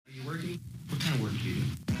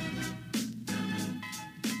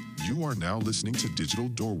You are now listening to Digital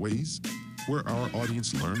Doorways, where our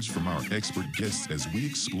audience learns from our expert guests as we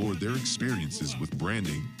explore their experiences with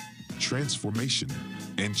branding, transformation,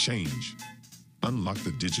 and change. Unlock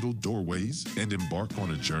the digital doorways and embark on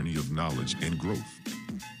a journey of knowledge and growth.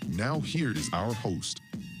 Now here is our host,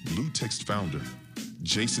 Blue Text founder,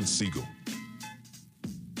 Jason Siegel.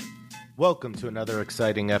 Welcome to another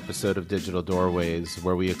exciting episode of Digital Doorways,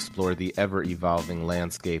 where we explore the ever-evolving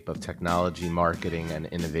landscape of technology, marketing, and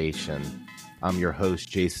innovation. I'm your host,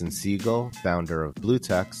 Jason Siegel, founder of Blue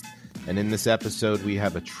Text, and in this episode, we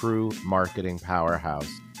have a true marketing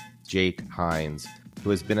powerhouse, Jake Heinz,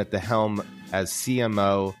 who has been at the helm as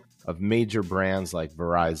CMO of major brands like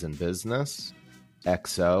Verizon Business,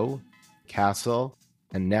 XO, Kastle,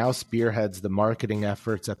 and now spearheads the marketing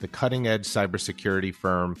efforts at the cutting-edge cybersecurity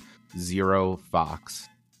firm ZeroFox.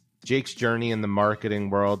 Jake's journey in the marketing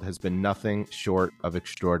world has been nothing short of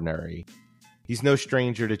extraordinary. He's no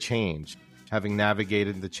stranger to change, having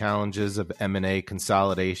navigated the challenges of M&A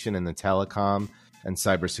consolidation in the telecom and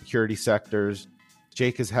cybersecurity sectors.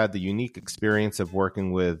 Jake has had the unique experience of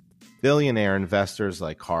working with billionaire investors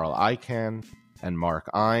like Icahn and Mark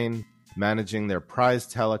Icahn, managing their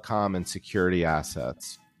prized telecom and security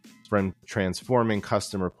assets. From transforming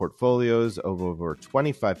customer portfolios of over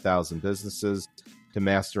 25,000 businesses to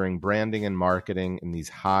mastering branding and marketing in these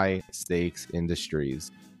high-stakes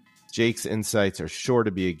industries. Jake's insights are sure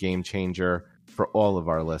to be a game changer for all of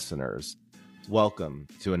our listeners. Welcome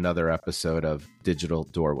to another episode of Digital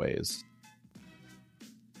Doorways.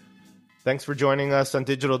 Thanks for joining us on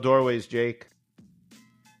Digital Doorways, Jake.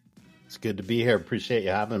 It's good to be here. Appreciate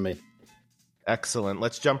you having me. Excellent.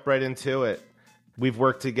 Let's jump right into it. We've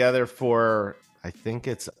worked together for, I think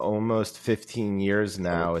it's almost 15 years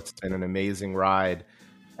now. It's been an amazing ride.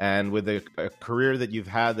 And with a career that you've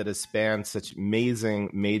had that has spanned such amazing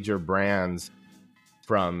major brands,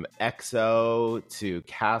 from XO to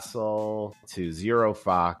Kastle to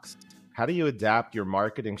ZeroFox, how do you adapt your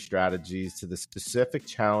marketing strategies to the specific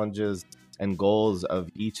challenges and goals of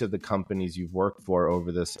each of the companies you've worked for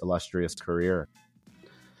over this illustrious career?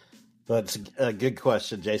 That's a good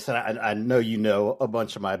question, Jason. I know you know a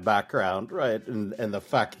bunch of my background, right? And the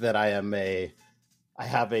fact that I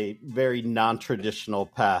have a very non-traditional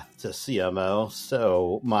path to CMO.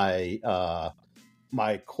 So my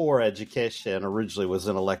core education originally was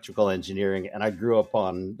in electrical engineering, and I grew up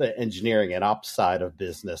on the engineering and ops side of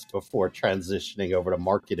business before transitioning over to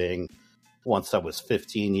marketing once I was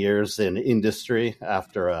 15 years in industry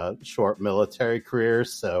after a short military career.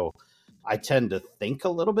 So I tend to think a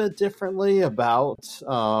little bit differently about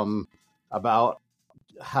how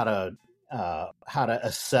to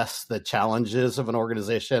assess the challenges of an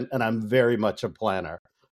organization, and I'm very much a planner,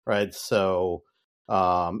 right? So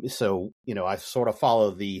I sort of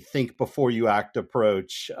follow the think before you act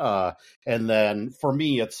approach, and then for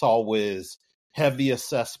me, it's always heavy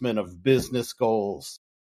assessment of business goals,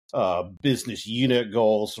 business unit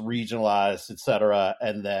goals, regionalized, et cetera,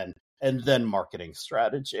 and then marketing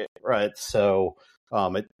strategy, right? So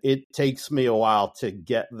it takes me a while to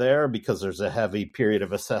get there because there's a heavy period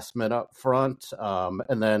of assessment up front.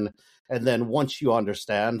 And then once you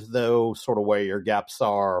understand, though, sort of where your gaps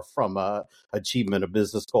are from a achievement of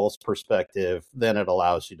business goals perspective, then it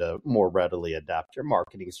allows you to more readily adapt your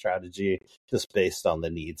marketing strategy just based on the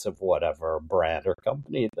needs of whatever brand or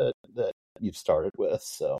company that you've started with.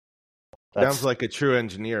 So sounds like a true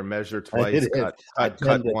engineer. Measure twice, cut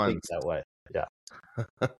once. That way, yeah.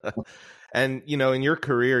 And in your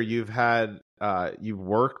career, you've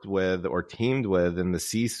worked with or teamed with in the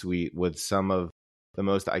C-suite with some of the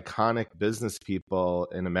most iconic business people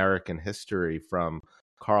in American history, from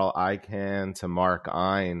Icahn to Mark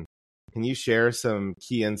Icahn. Can you share some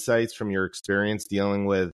key insights from your experience dealing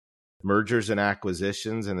with mergers and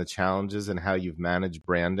acquisitions and the challenges and how you've managed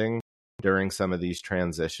branding during some of these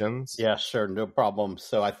transitions? Yeah, sure. No problem.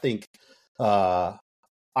 So I think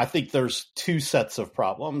there's two sets of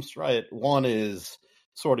problems, right? One is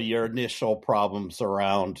sort of your initial problems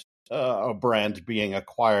around a brand being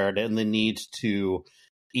acquired and the need to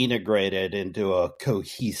integrate it into a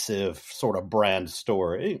cohesive sort of brand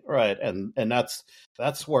story, right? And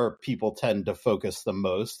that's where people tend to focus the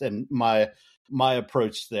most. And my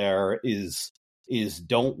approach there is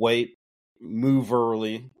don't wait, move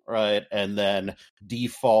early, right? And then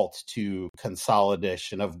default to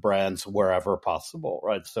consolidation of brands wherever possible,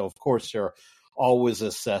 right? So of course you're always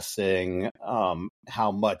assessing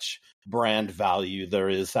how much brand value there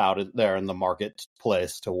is out there in the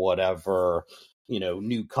marketplace to whatever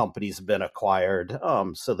new company's been acquired,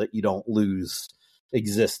 so that you don't lose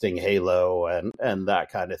existing halo and that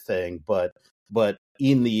kind of thing. But But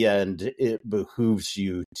in the end, it behooves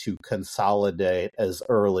you to consolidate as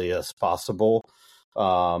early as possible,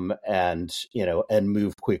 and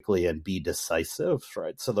move quickly and be decisive,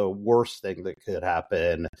 right? So the worst thing that could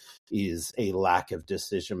happen is a lack of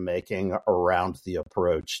decision making around the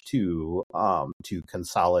approach to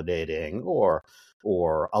consolidating or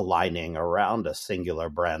aligning around a singular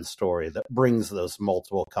brand story that brings those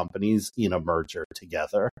multiple companies in a merger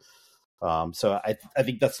together. So I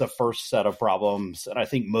think that's the first set of problems, and I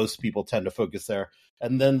think most people tend to focus there.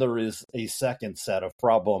 And then there is a second set of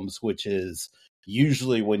problems, which is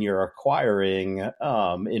usually when you're acquiring,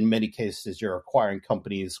 in many cases, you're acquiring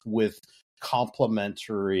companies with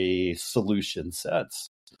complementary solution sets.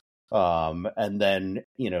 And then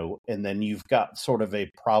you've got sort of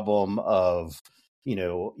a problem of,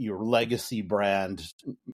 your legacy brand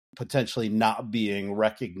potentially not being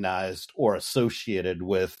recognized or associated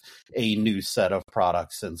with a new set of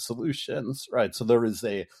products and solutions, right? So there is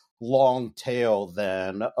a long tail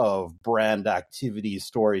then of brand activity,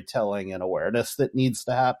 storytelling, and awareness that needs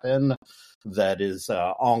to happen. That is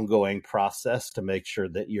an ongoing process to make sure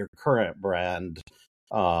that your current brand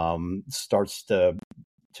starts to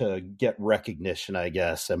get recognition, I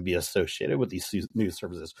guess, and be associated with these new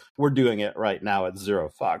services. We're doing it right now at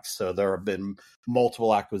ZeroFox. So there have been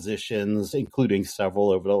multiple acquisitions, including several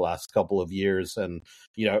over the last couple of years. And,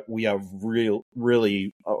 we have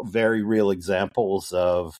really very real examples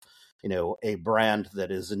of, a brand that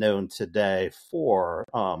is known today for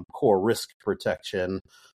core risk protection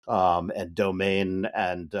and domain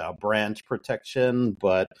and brand protection,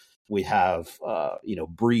 but we have,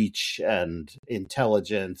 breach and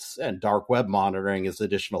intelligence and dark web monitoring as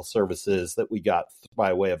additional services that we got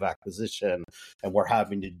by way of acquisition, and we're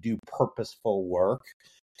having to do purposeful work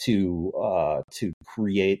to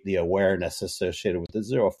create the awareness associated with the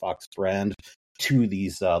ZeroFox brand to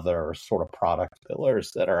these other sort of product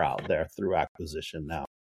pillars that are out there through acquisition now.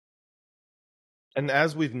 And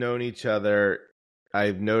as we've known each other,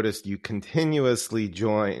 I've noticed you continuously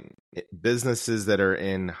join businesses that are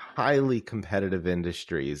in highly competitive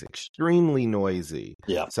industries, extremely noisy.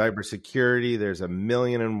 Yeah. Cybersecurity, there's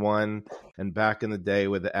 1,000,001. And back in the day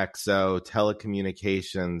with the XO,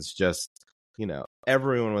 telecommunications, just,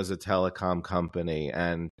 everyone was a telecom company.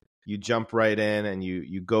 And you jump right in and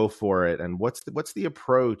you go for it. And what's the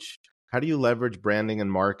approach? How do you leverage branding and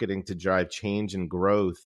marketing to drive change and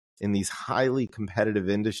growth in these highly competitive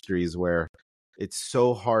industries where it's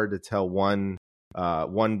so hard to tell one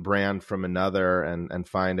brand from another and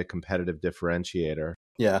find a competitive differentiator?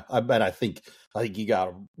 Yeah, I think you got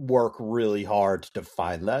to work really hard to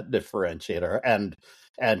find that differentiator and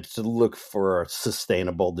to look for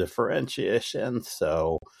sustainable differentiation.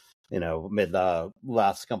 So, the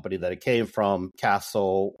last company that it came from,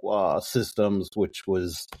 Kastle Systems, which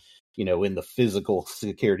was, in the physical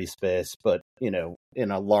security space, but,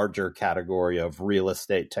 in a larger category of real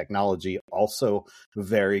estate technology, also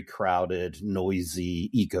very crowded, noisy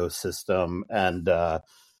ecosystem, and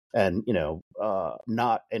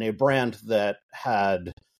not in a brand that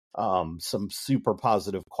had some super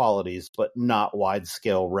positive qualities, but not wide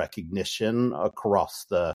scale recognition across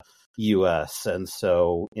the US. And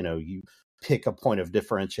so, you pick a point of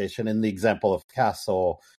differentiation. In the example of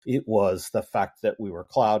Kastle, it was the fact that we were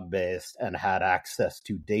cloud-based and had access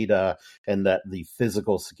to data, and that the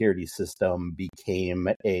physical security system became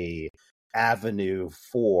a avenue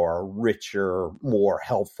for richer, more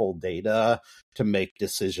helpful data to make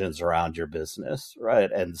decisions around your business, right?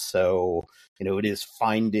 And so, it is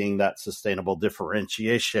finding that sustainable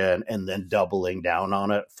differentiation and then doubling down on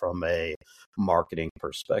it from a marketing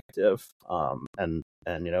perspective. And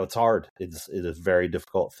it's hard. It is a very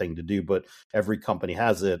difficult thing to do, but every company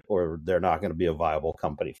has it, or they're not going to be a viable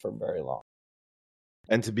company for very long.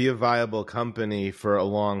 And to be a viable company for a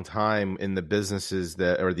long time in the businesses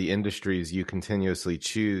or the industries you continuously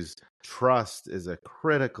choose, trust is a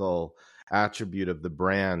critical attribute of the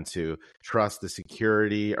brand. To trust the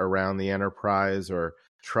security around the enterprise, or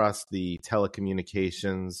trust the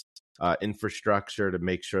telecommunications infrastructure to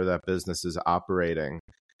make sure that business is operating.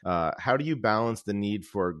 How do you balance the need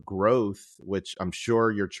for growth, which I'm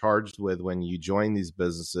sure you're charged with when you join these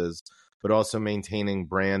businesses, but also maintaining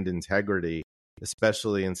brand integrity,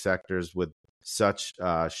 especially in sectors with such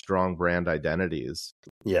strong brand identities?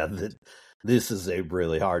 Yeah, this is a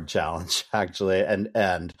really hard challenge, actually,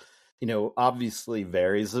 and obviously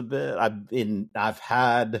varies a bit. I've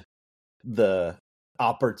had the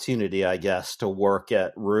opportunity, I guess, to work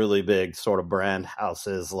at really big sort of brand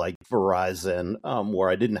houses like Verizon, where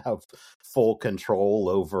I didn't have full control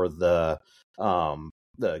over the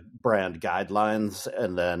the brand guidelines,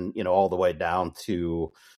 and then, all the way down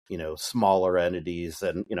to, smaller entities.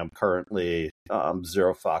 And, I'm currently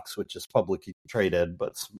ZeroFox, which is publicly traded,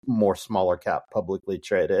 but more smaller cap publicly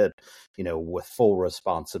traded, with full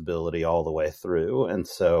responsibility all the way through. And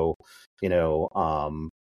so,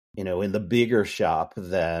 in the bigger shop,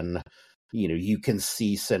 then, you can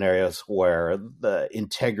see scenarios where the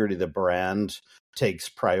integrity of the brand takes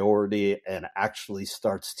priority and actually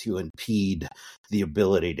starts to impede the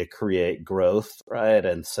ability to create growth, right?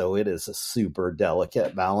 And so it is a super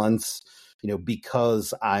delicate balance,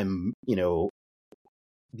 because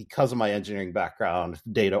because of my engineering background,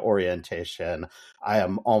 data orientation, I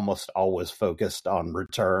am almost always focused on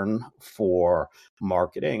return for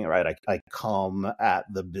marketing, right? I come at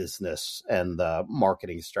the business and the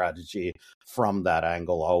marketing strategy from that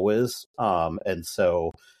angle always. And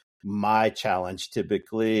so my challenge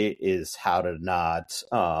typically is how to not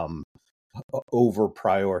over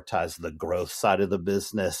prioritize the growth side of the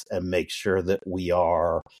business and make sure that we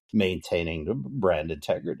are maintaining the brand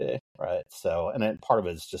integrity, right? So, and then part of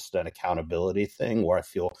it is just an accountability thing where I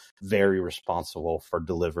feel very responsible for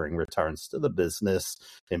delivering returns to the business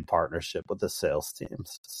in partnership with the sales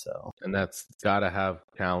teams. So, and that's got to have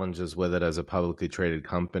challenges with it as a publicly traded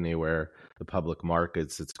company where the public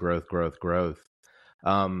markets, it's growth, growth, growth.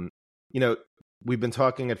 We've been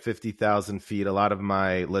talking at 50,000 feet. A lot of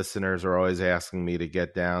my listeners are always asking me to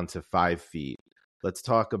get down to 5 feet. Let's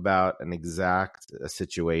talk about an exact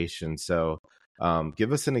situation. So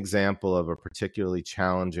give us an example of a particularly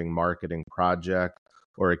challenging marketing project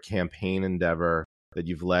or a campaign endeavor that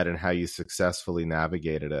you've led and how you successfully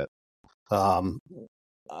navigated it.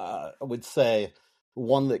 I would say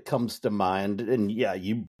one that comes to mind, and yeah,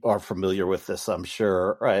 you are familiar with this, I'm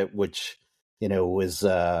sure, right? Which was,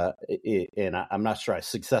 and I'm not sure I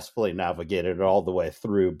successfully navigated it all the way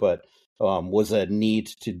through, but was a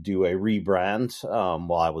need to do a rebrand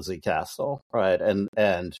while I was at Kastle, right? And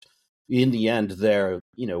in the end there,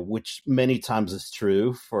 which many times is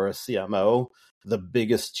true for a CMO, the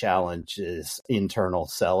biggest challenge is internal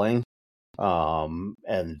selling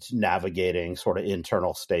and navigating sort of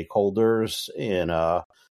internal stakeholders in a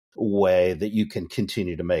way that you can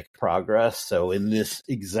continue to make progress. So in this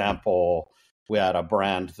example, we had a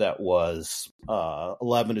brand that was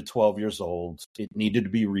 11 to 12 years old. It needed to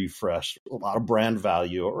be refreshed, a lot of brand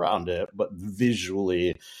value around it, but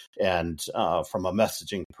visually and from a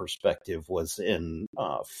messaging perspective was in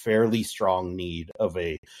fairly strong need of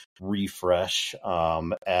a refresh.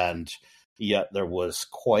 And yet there was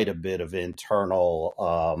quite a bit of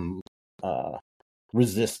internal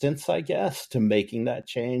resistance, I guess, to making that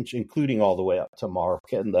change, including all the way up to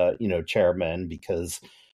Mark and the, chairman, because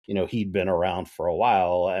he'd been around for a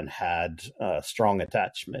while and had a strong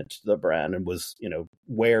attachment to the brand and was,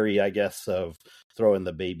 wary, I guess, of throwing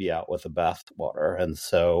the baby out with the bathwater. And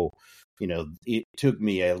so, it took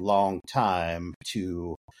me a long time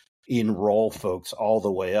to enroll folks all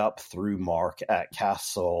the way up through Mark at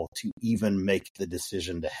Kastle to even make the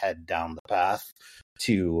decision to head down the path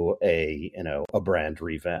to a brand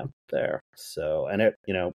revamp there. So, and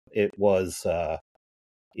it was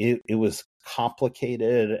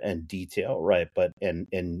complicated and detailed, right? But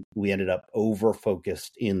and we ended up over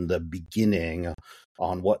focused in the beginning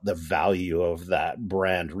on what the value of that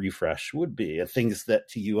brand refresh would be, and things that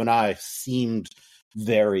to you and I seemed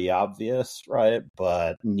very obvious, right?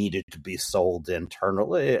 But needed to be sold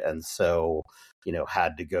internally, and so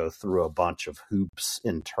had to go through a bunch of hoops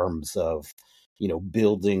in terms of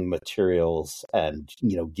building materials and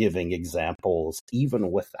giving examples,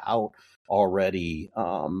 even without already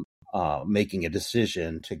making a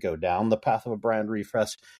decision to go down the path of a brand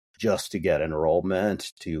refresh, just to get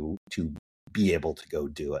enrollment to be able to go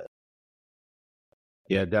do it.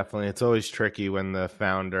 Yeah, definitely. It's always tricky when the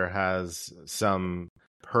founder has some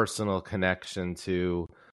personal connection to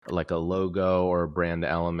like a logo or a brand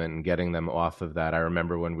element and getting them off of that. I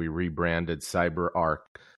remember when we rebranded CyberArk,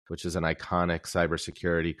 which is an iconic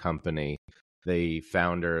cybersecurity company. The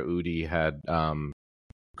founder, Udi, had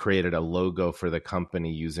created a logo for the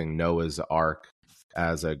company using Noah's Ark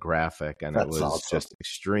as a graphic, and That's it was awesome. just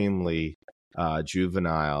extremely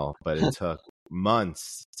juvenile, but it took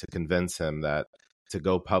months to convince him that to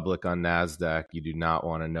go public on NASDAQ, you do not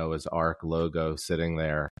want a Noah's Ark logo sitting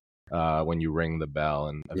there when you ring the bell.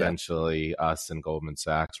 And eventually us and Goldman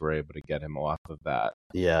Sachs were able to get him off of that.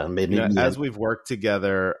 Yeah. As we've worked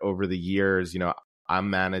together over the years, I'm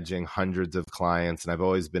managing hundreds of clients, and I've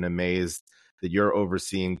always been amazed that you're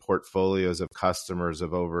overseeing portfolios of customers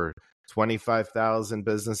of over 25,000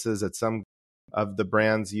 businesses at some of the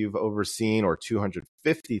brands you've overseen, or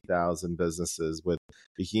 250,000 businesses with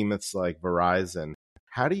behemoths like Verizon.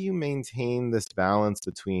 How do you maintain this balance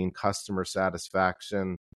between customer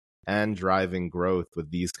satisfaction and driving growth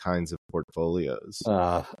with these kinds of portfolios?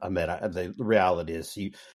 The reality is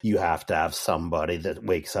you have to have somebody that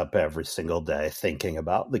wakes up every single day thinking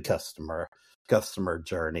about the customer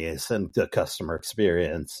journeys and the customer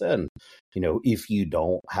experience. And, if you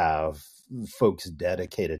don't have folks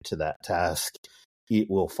dedicated to that task, it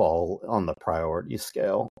will fall on the priority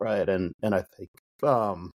scale, right? And I think,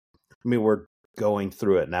 we're going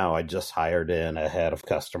through it now. I just hired in a head of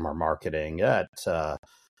customer marketing at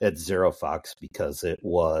ZeroFox because it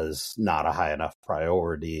was not a high enough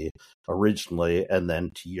priority originally. And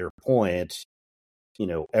then to your point,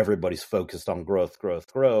 everybody's focused on growth,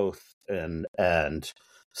 and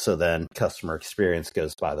so then customer experience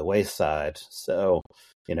goes by the wayside. So,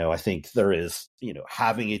 I think there is,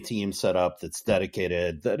 having a team set up that's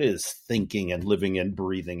dedicated, that is thinking and living and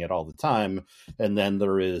breathing it all the time. And then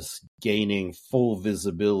there is gaining full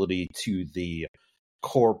visibility to the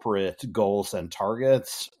corporate goals and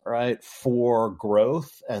targets, right, for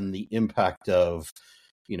growth and the impact of,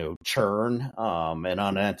 churn and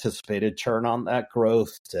unanticipated churn on that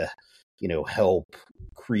growth to, help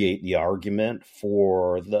create the argument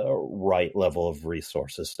for the right level of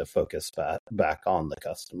resources to focus back on the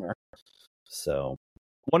customer. So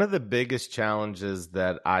one of the biggest challenges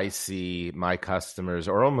that I see my customers,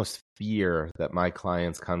 or almost fear that my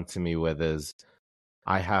clients come to me with, is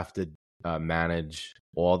I have to manage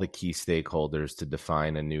all the key stakeholders to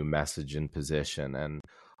define a new message and position. And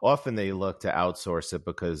often they look to outsource it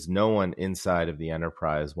because no one inside of the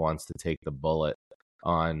enterprise wants to take the bullet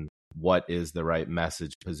on what is the right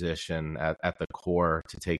message position at the core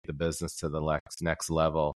to take the business to the next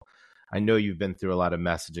level. I know you've been through a lot of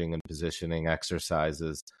messaging and positioning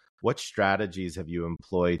exercises. What strategies have you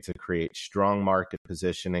employed to create strong market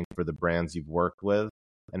positioning for the brands you've worked with?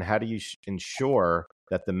 And how do you ensure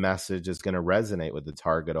that the message is going to resonate with the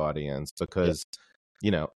target audience? Because,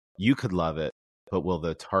 you could love it, but will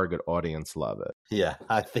the target audience love it? Yeah,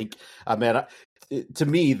 to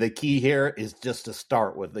me, the key here is just to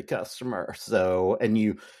start with the customer. So, and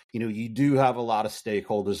you do have a lot of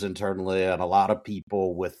stakeholders internally and a lot of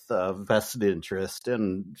people with vested interest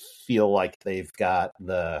and feel like they've got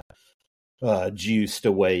the juice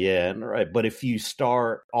to weigh in, right? But if you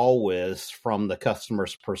start always from the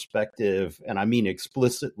customer's perspective, and I mean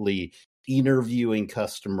explicitly interviewing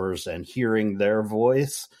customers and hearing their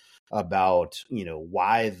voice about,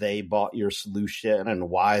 why they bought your solution and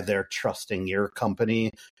why they're trusting your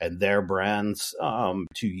company and their brands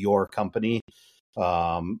to your company,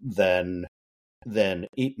 then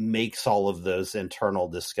it makes all of those internal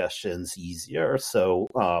discussions easier. So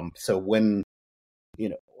when,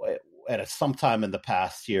 at sometime in the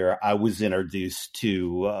past year, I was introduced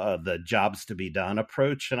to the jobs to be done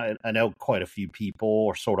approach. And I know quite a few people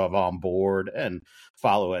are sort of on board and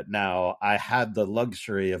follow it now. I had the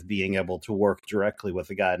luxury of being able to work directly with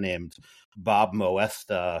a guy named Bob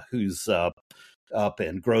Moesta, who's up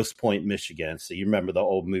in Grosse Pointe, Michigan. So you remember the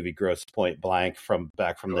old movie Grosse Pointe Blank from the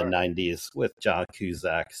 90s with John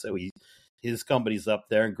Cusack. So his company's up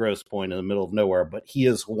there in Grosse Pointe in the middle of nowhere, but he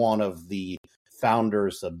is one of the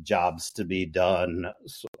founders of jobs to be done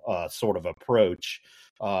sort of approach.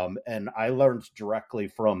 And I learned directly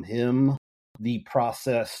from him the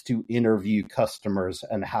process to interview customers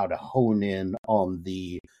and how to hone in on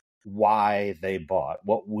the why they bought,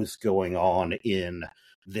 what was going on in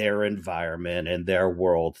their environment and their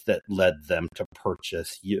world that led them to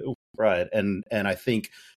purchase you, right? And I think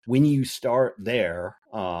when you start there,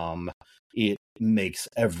 it makes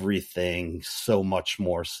everything so much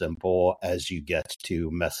more simple as you get to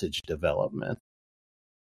message development.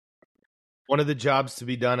 One of the jobs to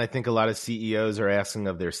be done, I think a lot of CEOs are asking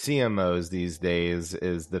of their CMOs these days,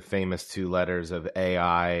 is the famous two letters of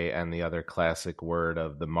AI and the other classic word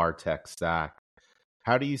of the MarTech stack.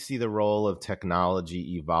 How do you see the role of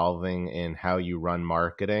technology evolving in how you run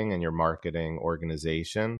marketing and your marketing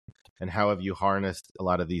organization? And how have you harnessed a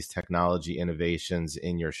lot of these technology innovations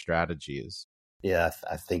in your strategies? Yeah,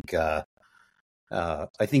 I think the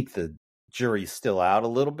jury's still out a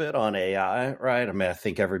little bit on AI, right? I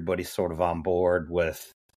think everybody's sort of on board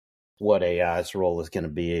with what AI's role is going to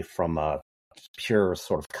be from a pure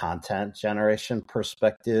sort of content generation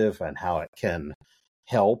perspective and how it can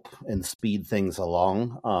help and speed things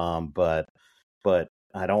along. But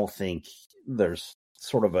I don't think there's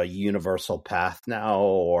sort of a universal path now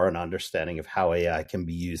or an understanding of how AI can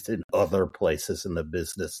be used in other places in the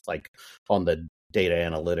business, like on the data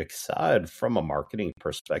analytics side from a marketing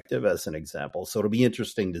perspective, as an example. So it'll be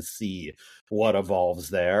interesting to see what evolves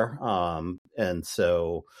there. And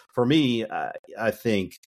so for me, I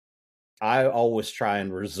think I always try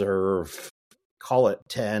and reserve, call it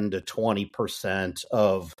 10 to 20%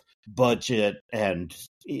 of budget and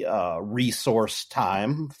resource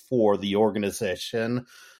time for the organization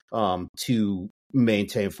to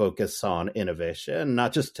maintain focus on innovation,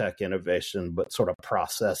 not just tech innovation, but sort of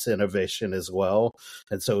process innovation as well.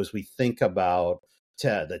 And so as we think about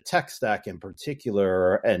the tech stack in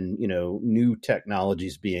particular, and new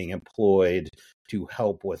technologies being employed to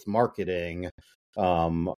help with marketing,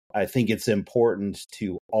 I think it's important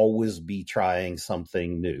to always be trying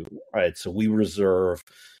something new, right? So we reserve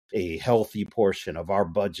a healthy portion of our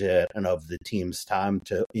budget and of the team's time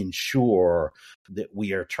to ensure that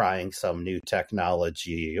we are trying some new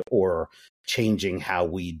technology or changing how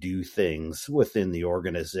we do things within the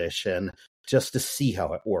organization, just to see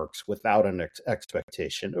how it works without an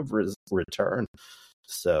expectation of return.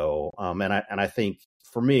 So, and I think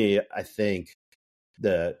for me, I think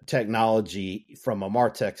the technology from a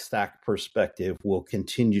MarTech stack perspective will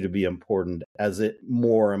continue to be important as it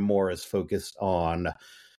more and more is focused on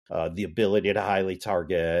the ability to highly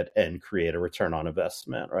target and create a return on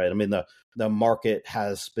investment, right? I mean, the market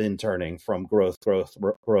has been turning from growth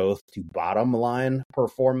to bottom line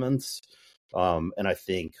performance. And I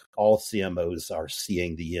think all CMOs are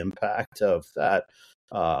seeing the impact of that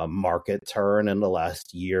market turn in the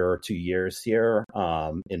last year or 2 years here,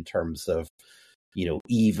 in terms of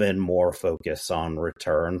even more focus on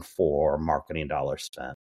return for marketing dollars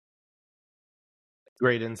spent.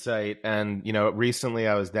 Great insight. And, recently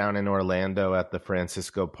I was down in Orlando at the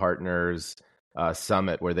Francisco Partners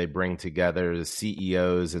Summit, where they bring together the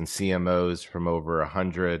CEOs and CMOs from over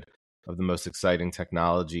 100 of the most exciting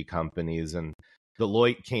technology companies. And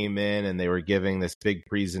Deloitte came in and they were giving this big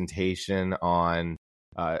presentation on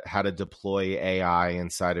how to deploy AI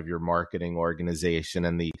inside of your marketing organization.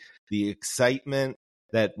 And the excitement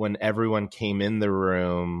that when everyone came in the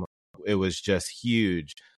room, it was just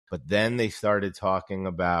huge. But then they started talking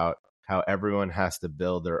about how everyone has to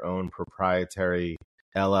build their own proprietary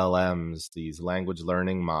LLMs, these language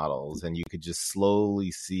learning models. And you could just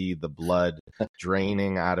slowly see the blood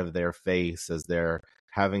draining out of their face as they're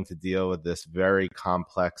having to deal with this very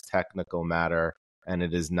complex technical matter. And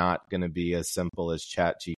it is not going to be as simple as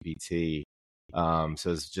ChatGPT.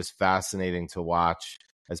 So it's just fascinating to watch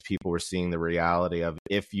as people were seeing the reality of,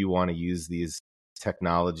 if you want to use these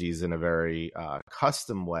technologies in a very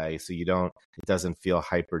custom way, so it doesn't feel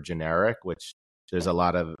hyper generic, which there's a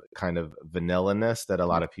lot of kind of vanilla-ness that a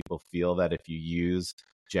lot of people feel that if you use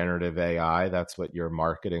generative AI, that's what your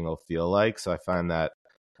marketing will feel like. So I found that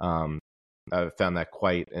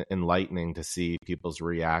quite enlightening to see people's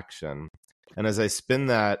reaction. And as I spin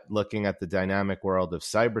that, looking at the dynamic world of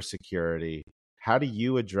cybersecurity, how do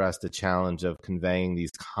you address the challenge of conveying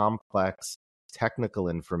these complex technical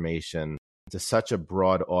information to such a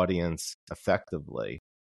broad audience effectively?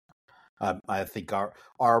 I think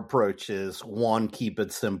our approach is, one, keep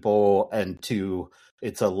it simple, and two,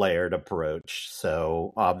 it's a layered approach.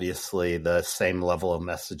 So obviously the same level of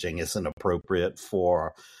messaging isn't appropriate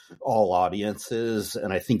for all audiences.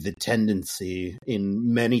 And I think the tendency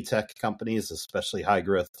in many tech companies, especially high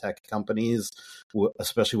growth tech companies,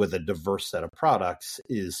 especially with a diverse set of products,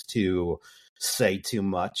 is to say too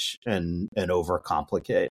much and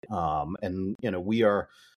overcomplicate. And we are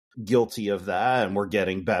guilty of that, and we're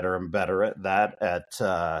getting better and better at that at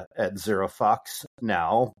ZeroFox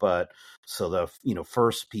now. But so the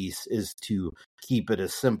first piece is to keep it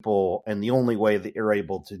as simple, and the only way that you're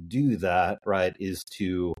able to do that, right, is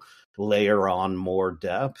to layer on more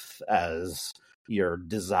depth as your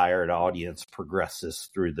desired audience progresses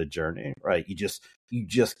through the journey, right? You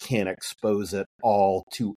just can't expose it all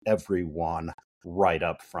to everyone right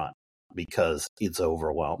up front, because it's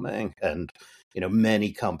overwhelming. And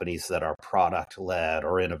many companies that are product led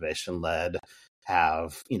or innovation led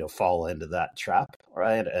have fall into that trap,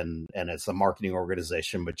 right? And as the marketing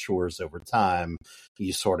organization matures over time,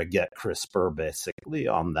 you sort of get crisper basically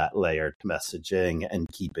on that layered messaging and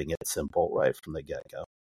keeping it simple right from the get-go.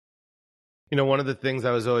 One of the things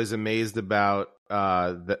I was always amazed about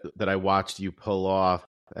that I watched you pull off,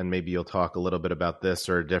 and maybe you'll talk a little bit about this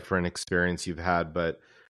or a different experience you've had, but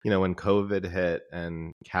when COVID hit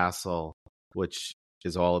and Kastle, which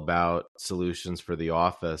is all about solutions for the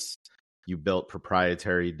office, you built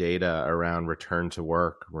proprietary data around return to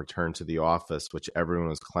work, return to the office, which everyone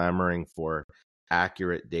was clamoring for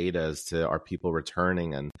accurate data as to are people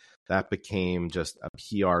returning. And that became just a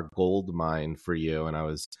PR gold mine for you. And I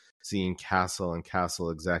was seeing Kastle and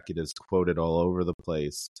Kastle executives quoted all over the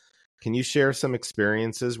place. Can you share some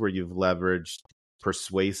experiences where you've leveraged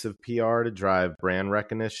persuasive PR to drive brand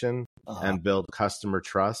recognition and build customer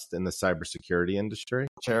trust in the cybersecurity industry?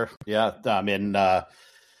 Sure. Yeah. I mean, I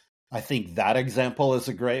think that example is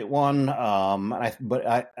a great one.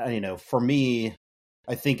 For me,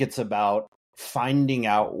 I think it's about finding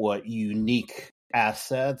out what unique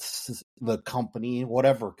assets the company,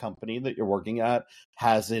 whatever company that you're working at,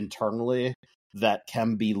 has internally that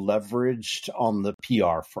can be leveraged on the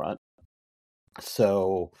PR front.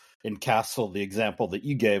 So in Kastle, the example that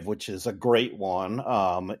you gave, which is a great one,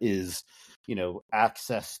 is,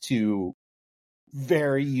 access to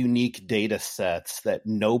very unique data sets that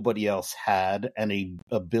nobody else had, and a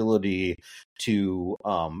ability to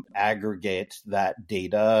aggregate that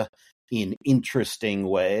data in interesting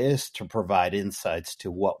ways to provide insights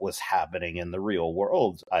to what was happening in the real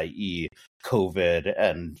world, i.e. COVID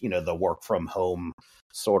and, the work from home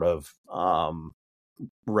sort of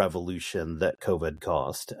revolution that COVID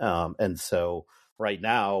caused. And so right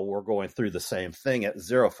now we're going through the same thing at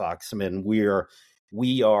ZeroFox. I mean,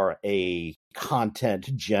 we are a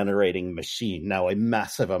content generating machine. Now, a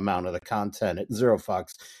massive amount of the content at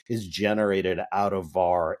ZeroFox is generated out of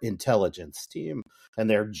our intelligence team, and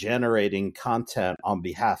they're generating content on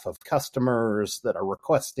behalf of customers that are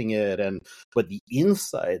requesting it. But the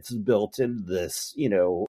insights built into this,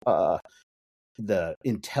 the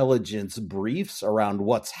intelligence briefs around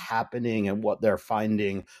what's happening and what they're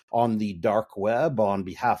finding on the dark web on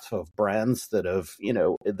behalf of brands that have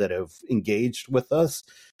engaged with us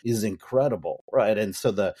is incredible, right? And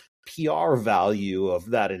so the PR value of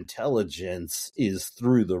that intelligence is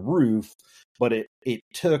through the roof, but it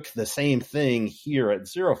took the same thing here at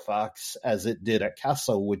ZeroFox as it did at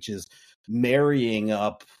Kastle, which is marrying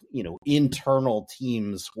up, internal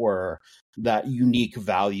teams where that unique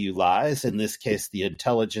value lies. In this case, the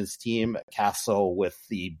intelligence team at Kastle with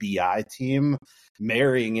the BI team,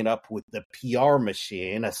 marrying it up with the PR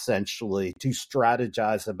machine, essentially, to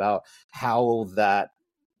strategize about how that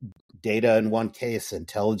data in one case,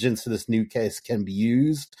 intelligence in this new case, can be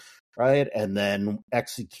used, right? And then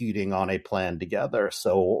executing on a plan together.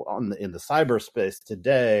 So in the cyberspace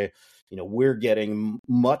today, we're getting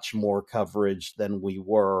much more coverage than we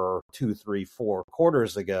were 2, 3, 4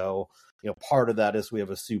 quarters ago. Part of that is we have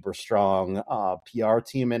a super strong PR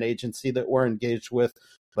team and agency that we're engaged with,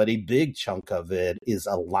 but a big chunk of it is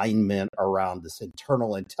alignment around this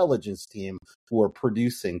internal intelligence team who are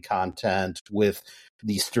producing content with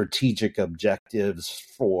the strategic objectives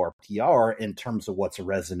for PR in terms of what's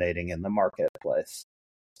resonating in the marketplace.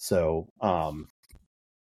 So,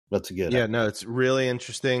 that's a good. Yeah, no, it's really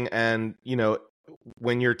interesting. And,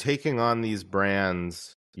 when you're taking on these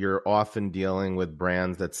brands, you're often dealing with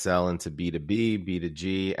brands that sell into B2B,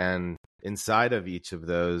 B2G, and inside of each of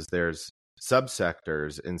those, there's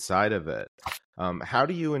subsectors inside of it. How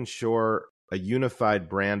do you ensure a unified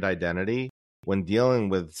brand identity when dealing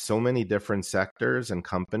with so many different sectors and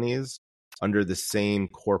companies under the same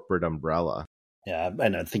corporate umbrella? Yeah,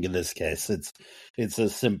 and I think in this case, it's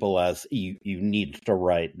as simple as you need to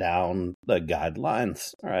write down the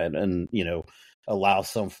guidelines, right? And, allow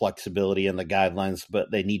some flexibility in the guidelines, but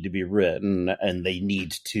they need to be written and they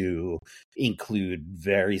need to include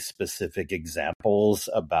very specific examples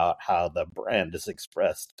about how the brand is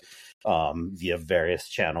expressed via various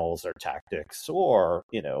channels or tactics or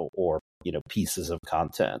pieces of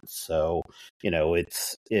content. So,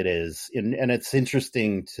 it's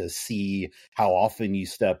interesting to see how often you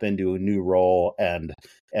step into a new role and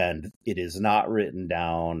it is not written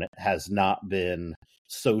down, has not been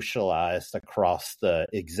socialized across the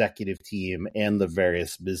executive team and the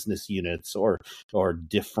various business units or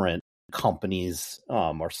different companies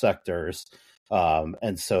or sectors.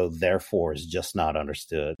 And so therefore is just not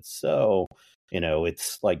understood. So,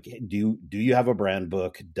 it's like, do you have a brand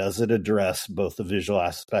book? Does it address both the visual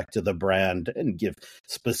aspect of the brand and give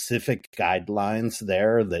specific guidelines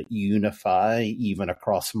there that unify even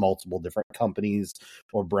across multiple different companies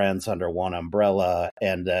or brands under one umbrella?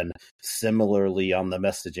 And then similarly on the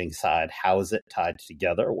messaging side, how is it tied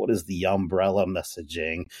together? What is the umbrella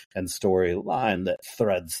messaging and storyline that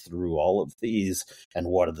threads through all of these? And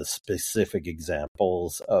what are the specific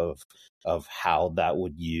examples of how that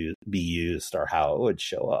would be used or how it would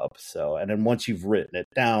show up? So, and then once you've written it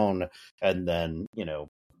down and then,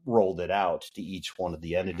 rolled it out to each one of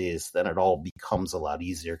the entities, then it all becomes a lot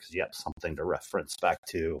easier because you have something to reference back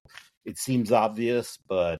to. It seems obvious,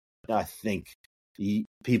 but I think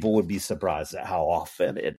people would be surprised at how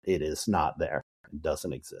often it is not there. It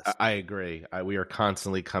doesn't exist. I agree. We are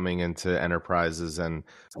constantly coming into enterprises and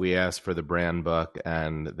we ask for the brand book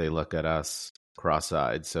and they look at us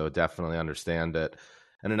cross-eyed. So definitely understand it.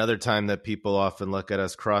 And another time that people often look at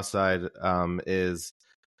us cross-eyed is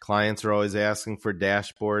clients are always asking for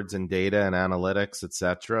dashboards and data and analytics, et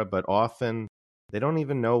cetera, but often they don't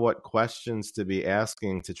even know what questions to be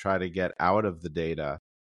asking to try to get out of the data.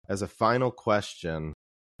 As a final question,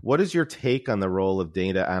 what is your take on the role of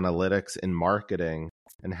data analytics in marketing,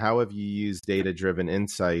 and how have you used data-driven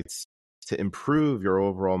insights to improve your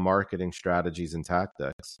overall marketing strategies and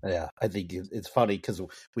tactics? Yeah, I think it's funny because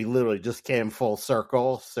we literally just came full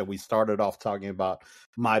circle. So we started off talking about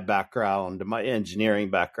my background, my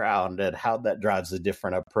engineering background, and how that drives a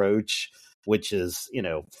different approach, which is,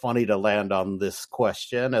 funny to land on this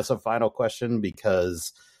question as a final question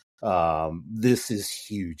because this is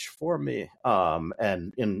huge for me.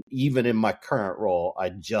 And even in my current role, I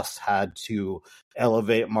just had to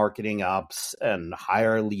elevate marketing ops and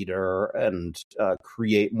hire a leader and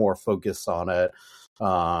create more focus on it.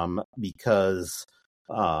 Because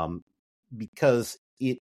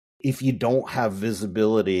if you don't have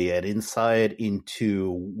visibility and insight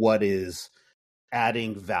into what is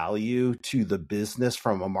adding value to the business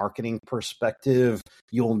from a marketing perspective,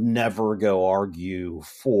 you'll never go argue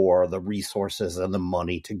for the resources and the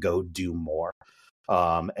money to go do more.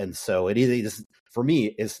 And so it is, for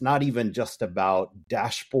me, it's not even just about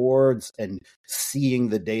dashboards and seeing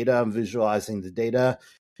the data and visualizing the data.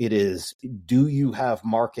 It is, do you have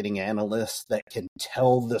marketing analysts that can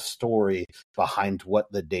tell the story behind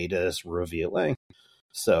what the data is revealing?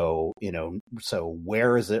 So, so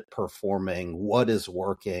where is it performing? What is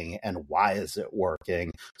working and why is it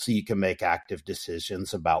working? So you can make active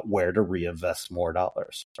decisions about where to reinvest more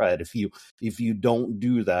dollars, right? If you don't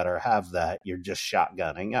do that or have that, you're just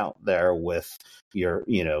shotgunning out there with your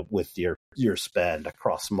spend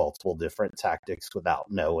across multiple different tactics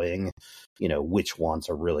without knowing, which ones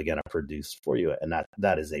are really going to produce for you. And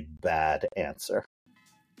that is a bad answer.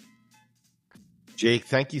 Jake,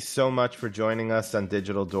 thank you so much for joining us on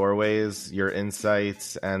Digital Doorways. Your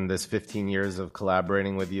insights and this 15 years of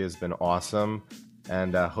collaborating with you has been awesome,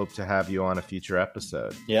 and hope to have you on a future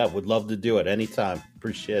episode. Yeah, would love to do it anytime.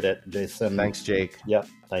 Appreciate it, Jason. Thanks, Jake. Yep,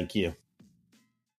 thank you.